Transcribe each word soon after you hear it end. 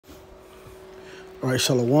All right,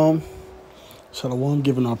 Shalom. Shalom,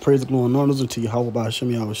 giving our praise, glory, and honors unto Yahweh by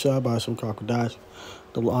Hashem Yahweh Shai, by Hashem Kakadash.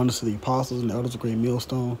 Double honors to the apostles and the elders of Great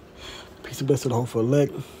Millstone. Peace and blessings to the hopeful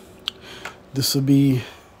elect. This will be,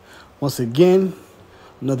 once again,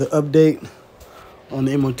 another update on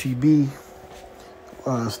the Motb,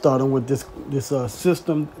 starting with this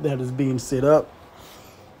system that is being set up.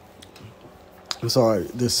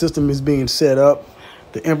 The system is being set up.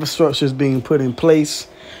 The infrastructure is being put in place.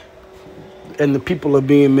 And the people are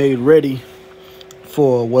being made ready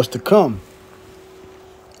for what's to come.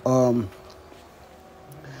 Now,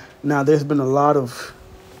 there's been a lot of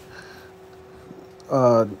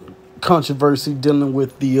controversy dealing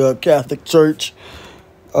with the Catholic Church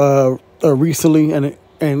recently and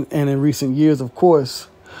in recent years, of course.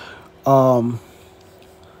 So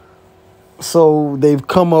they've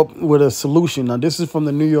come up with a solution. Now, this is from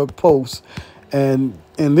the New York Post, and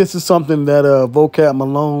this is something that Motb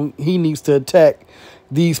Malone, he needs to attack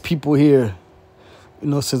these people here. You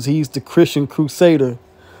know, since he's the Christian crusader,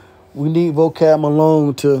 we need Motb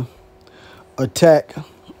Malone to attack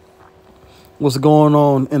what's going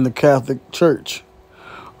on in the Catholic Church.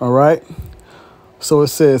 All right. So it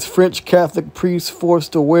says French Catholic priests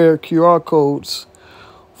forced to wear QR codes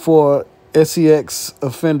for sex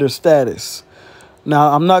offender status.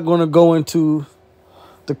 Now, I'm not going to go into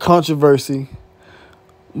the controversy,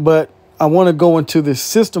 but I want to go into the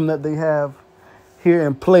system that they have here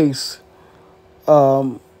in place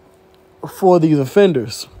for these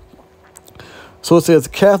offenders. So it says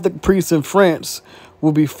Catholic priests in France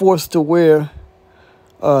will be forced to wear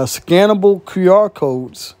scannable QR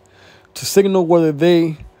codes to signal whether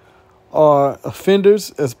they are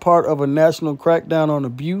offenders as part of a national crackdown on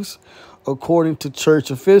abuse, according to church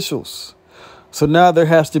officials. So now there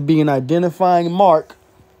has to be an identifying mark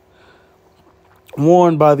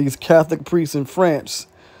worn by these Catholic priests in France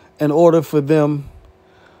in order for them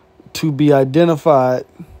to be identified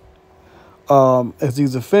as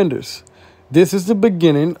these offenders. This is the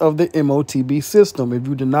beginning of the Motb system. If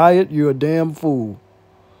you deny it, you're a damn fool.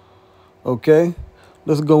 Okay?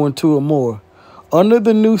 Let's go into it more. Under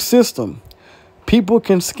the new system, people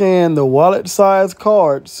can scan the wallet-sized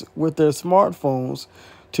cards with their smartphones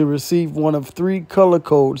to receive one of 3 color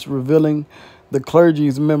codes revealing the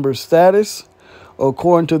clergy's member status,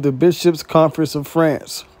 according to the Bishops' Conference of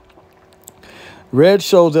France. Red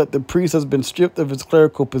shows that the priest has been stripped of his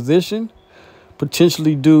clerical position,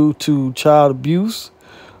 potentially due to child abuse,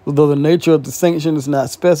 although the nature of the sanction is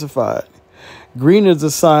not specified. Green is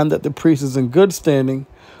a sign that the priest is in good standing,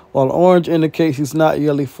 while orange indicates he's not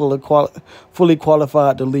yet fully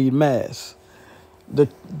qualified to lead mass.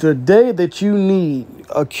 The day that you need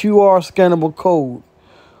a QR scannable code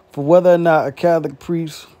for whether or not a Catholic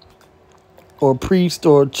priest or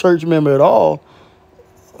church member at all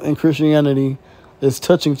in Christianity is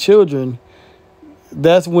touching children,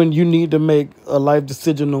 that's when you need to make a life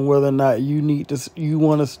decision on whether or not you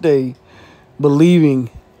want to stay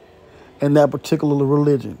believing in that particular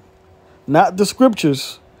religion. Not the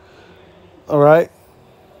scriptures, all right,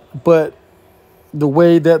 but the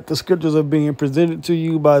way that the scriptures are being presented to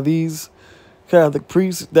you by these Catholic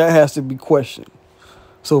priests, that has to be questioned.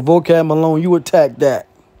 So Motb Malone, you attack that,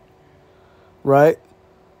 right?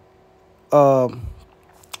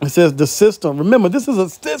 It says the system. Remember, this is a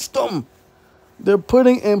system. They're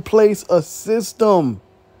putting in place a system.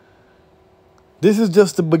 This is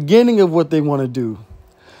just the beginning of what they want to do.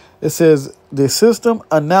 It says the system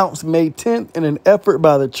announced May 10th in an effort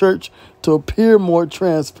by the church to appear more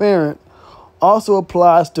transparent also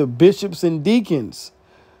applies to bishops and deacons,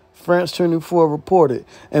 France 24 reported.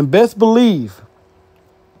 And best believe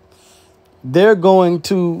they're going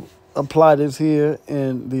to apply this here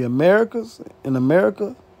in the Americas, in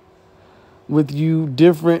America, with you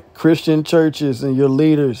different Christian churches and your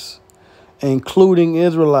leaders, including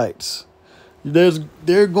Israelites.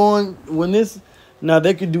 They're going, when this, now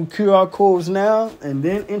they could do QR codes now and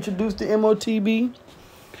then introduce the Motb,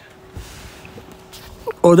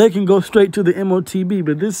 or they can go straight to the Motb.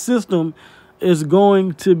 But this system is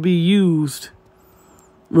going to be used.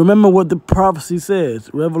 Remember what the prophecy says,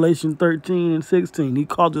 Revelation 13 and 16. He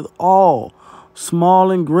calls it all,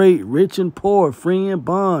 small and great, rich and poor, free and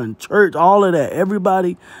bond, church, all of that.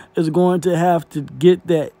 Everybody is going to have to get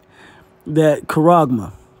that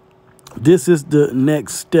charagma. This is the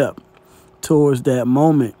next step towards that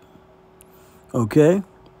moment. Okay?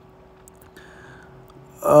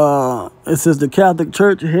 It says the Catholic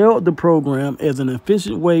Church held the program as an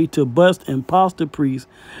efficient way to bust imposter priests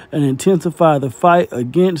and intensify the fight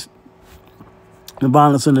against the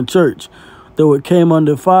violence in the church, though it came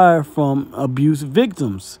under fire from abuse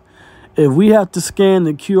victims. If we have to scan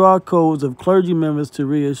the QR codes of clergy members to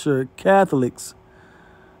reassure Catholics,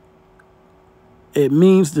 it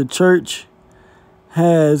means the church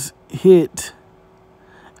has hit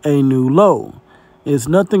a new low. It's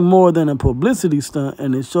nothing more than a publicity stunt,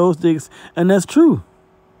 and it shows this, and that's true.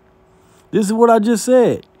 This is what I just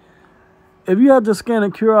said. If you have to scan a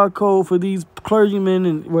QR code for these clergymen,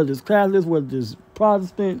 and whether it's Catholics, whether it's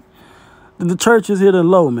Protestant, then the church has hit a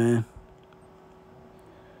low, man.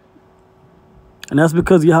 And that's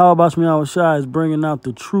because Yahweh Shai Shai is bringing out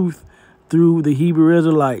the truth through the Hebrew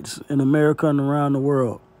Israelites in America and around the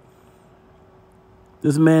world.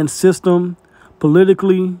 This man's system,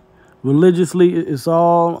 politically, religiously, it's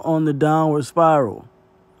all on the downward spiral.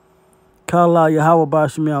 Kala Yahweh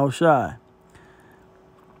Shai Shai.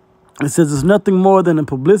 It says it's nothing more than a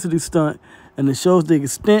publicity stunt, and it shows the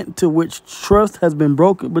extent to which trust has been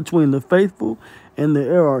broken between the faithful and the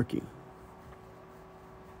hierarchy.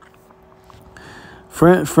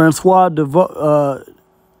 Francois Deval,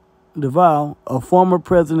 a former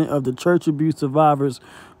president of the church abuse survivors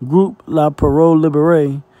group La Parole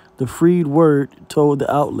Libérée, the freed word, told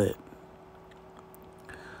the outlet.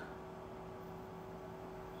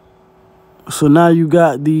 So now you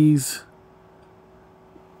got these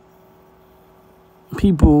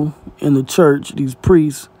people in the church, these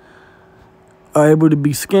priests, are able to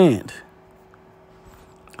be scanned.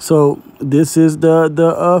 So this is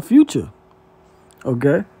the future.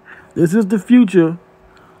 Okay? This is the future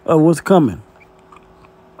of what's coming.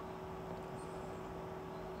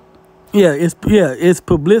 It's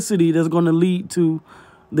publicity that's going to lead to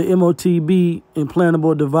the Motb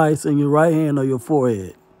implantable device in your right hand or your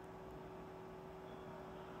forehead.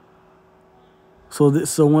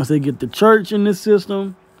 So once they get the church in this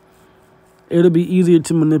system, it'll be easier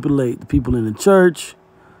to manipulate the people in the church,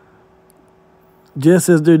 just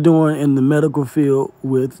as they're doing in the medical field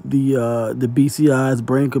with the BCIs,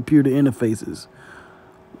 brain-computer interfaces.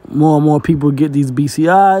 More and more people get these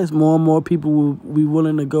BCIs, more and more people will be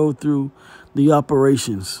willing to go through the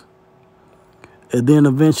operations. And then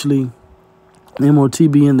eventually,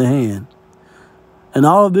 Motb in the hand. And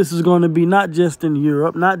all of this is going to be not just in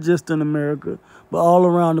Europe, not just in America, but all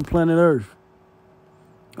around the planet Earth.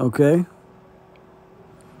 Okay?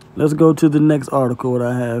 Let's go to the next article that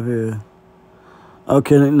I have here.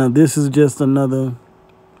 Okay, now this is just another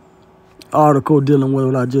article dealing with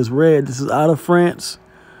what I just read. This is out of France.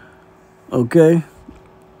 Okay?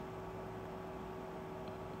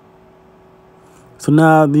 So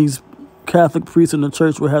now these Catholic priests in the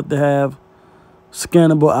church will have to have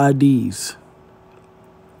scannable IDs.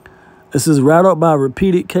 This is rattled by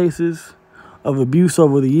repeated cases of abuse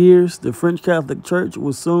over the years. The French Catholic Church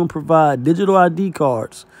will soon provide digital ID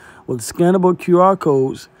cards with scannable QR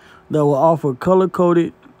codes that will offer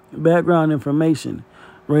color-coded background information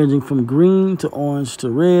ranging from green to orange to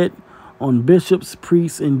red on bishops,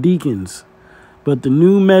 priests, and deacons. But the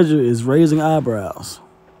new measure is raising eyebrows.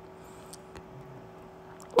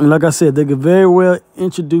 And like I said, they could very well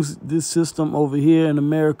introduce this system over here in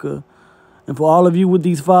America. And for all of you with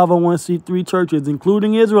these 501c3 churches,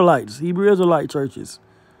 including Israelites, Hebrew Israelite churches,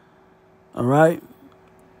 all right,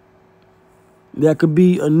 that could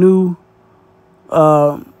be a new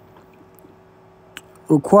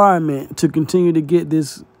requirement to continue to get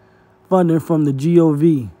this funding from the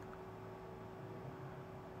GOV.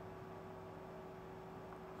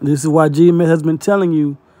 This is why GMS has been telling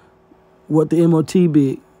you what the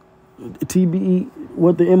Motb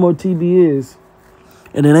is,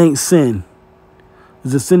 and it ain't sin.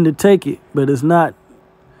 It's a sin to take it, but it's not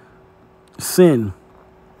sin.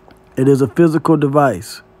 It is a physical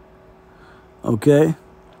device. Okay?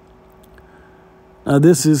 Now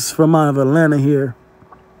this is from out of Atlanta here.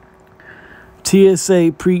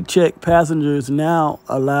 TSA pre-check passengers now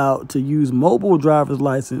allowed to use mobile driver's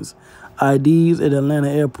license IDs at Atlanta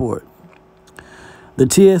Airport. The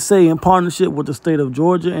TSA, in partnership with the state of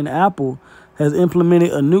Georgia and Apple, has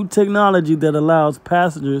implemented a new technology that allows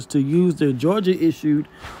passengers to use their Georgia-issued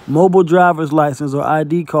mobile driver's license or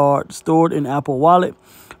ID card stored in Apple Wallet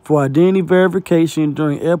for identity verification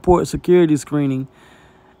during airport security screening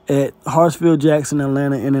at Hartsfield-Jackson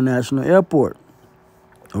Atlanta International Airport.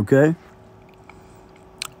 Okay?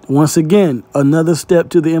 Once again, another step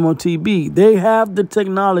to the Motb. They have the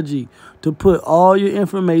technology to put all your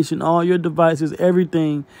information, all your devices,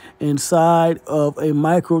 everything inside of a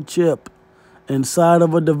microchip, inside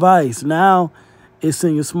of a device. Now, it's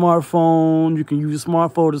in your smartphone. You can use your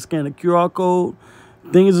smartphone to scan a QR code.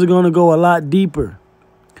 Things are going to go a lot deeper.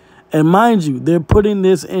 And mind you, they're putting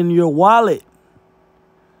this in your wallet.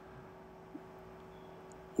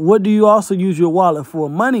 What do you also use your wallet for?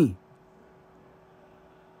 Money.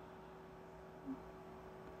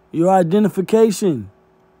 Your identification.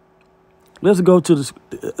 Let's go to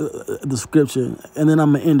the scripture, and then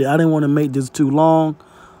I'm going to end it. I didn't want to make this too long.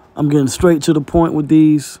 I'm getting straight to the point with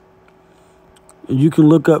these. You can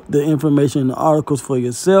look up the information in the articles for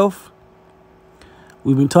yourself.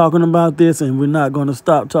 We've been talking about this, and we're not going to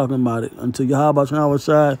stop talking about it until Yahweh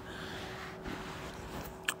Shai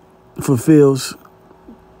fulfills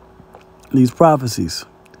these prophecies.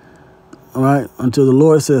 All right? Until the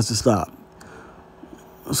Lord says to stop.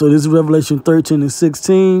 So this is Revelation 13 and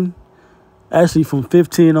 16. Actually, from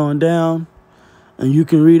 15 on down. And you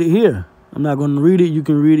can read it here. I'm not going to read it. You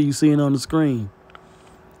can read it. You see it on the screen.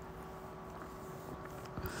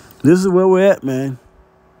 This is where we're at, man.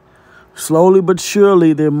 Slowly but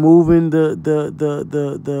surely, they're moving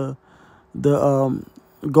the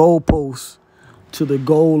goalposts to the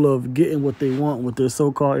goal of getting what they want with their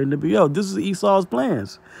so-called NWO. This is Esau's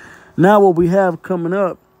plans. Now, what we have coming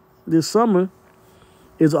up this summer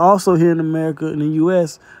is also here in America, in the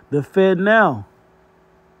U.S., the Fed Now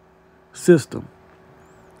system,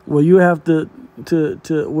 where you have to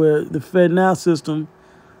where the Fed Now system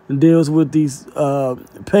deals with these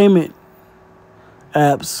payment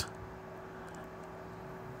apps.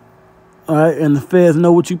 All right, and the feds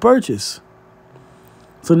know what you purchase.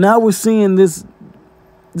 So now we're seeing this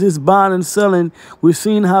buying and selling. We're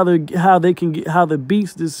seeing how the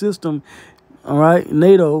beast this system, all right,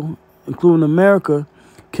 NATO, including America,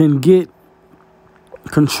 can get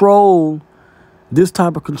control, this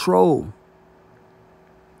type of control.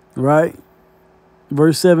 Right?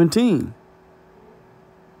 Verse 17.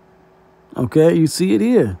 Okay, you see it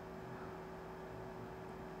here.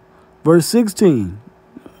 Verse 16.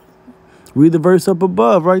 Read the verse up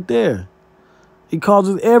above right there. He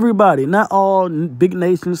causes everybody, not all big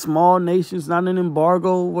nations, small nations, not an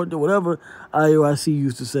embargo, whatever IOIC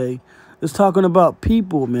used to say. It's talking about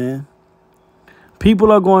people, man.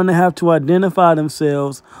 People are going to have to identify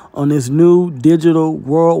themselves on this new digital,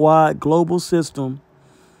 worldwide, global system,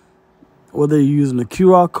 whether you're using a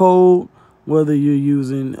QR code, whether you're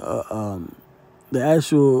using the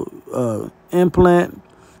actual implant,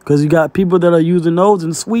 because you got people that are using those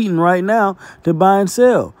in Sweden right now to buy and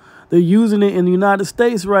sell. They're using it in the United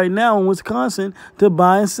States right now, in Wisconsin, to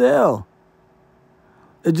buy and sell.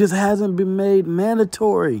 It just hasn't been made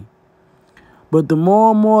mandatory. But the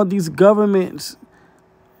more and more these governments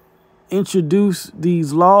introduce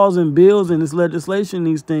these laws and bills and this legislation,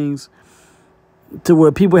 these things, to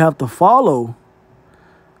where people have to follow,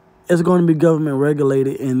 it's going to be government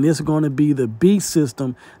regulated, and this is going to be the beast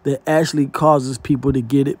system that actually causes people to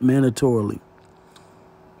get it mandatorily.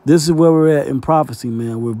 This is where we're at in prophecy,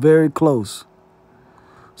 man. We're very close.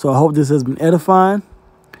 So I hope this has been edifying.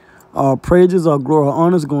 Our praises, our glory, our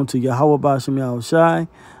honors going to Yahweh B'Shem Yahweh Shai,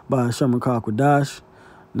 by Hashem Rakakwadash,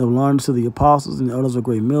 the learners to the apostles and the elders of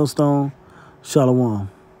Great Millstone. Shalom.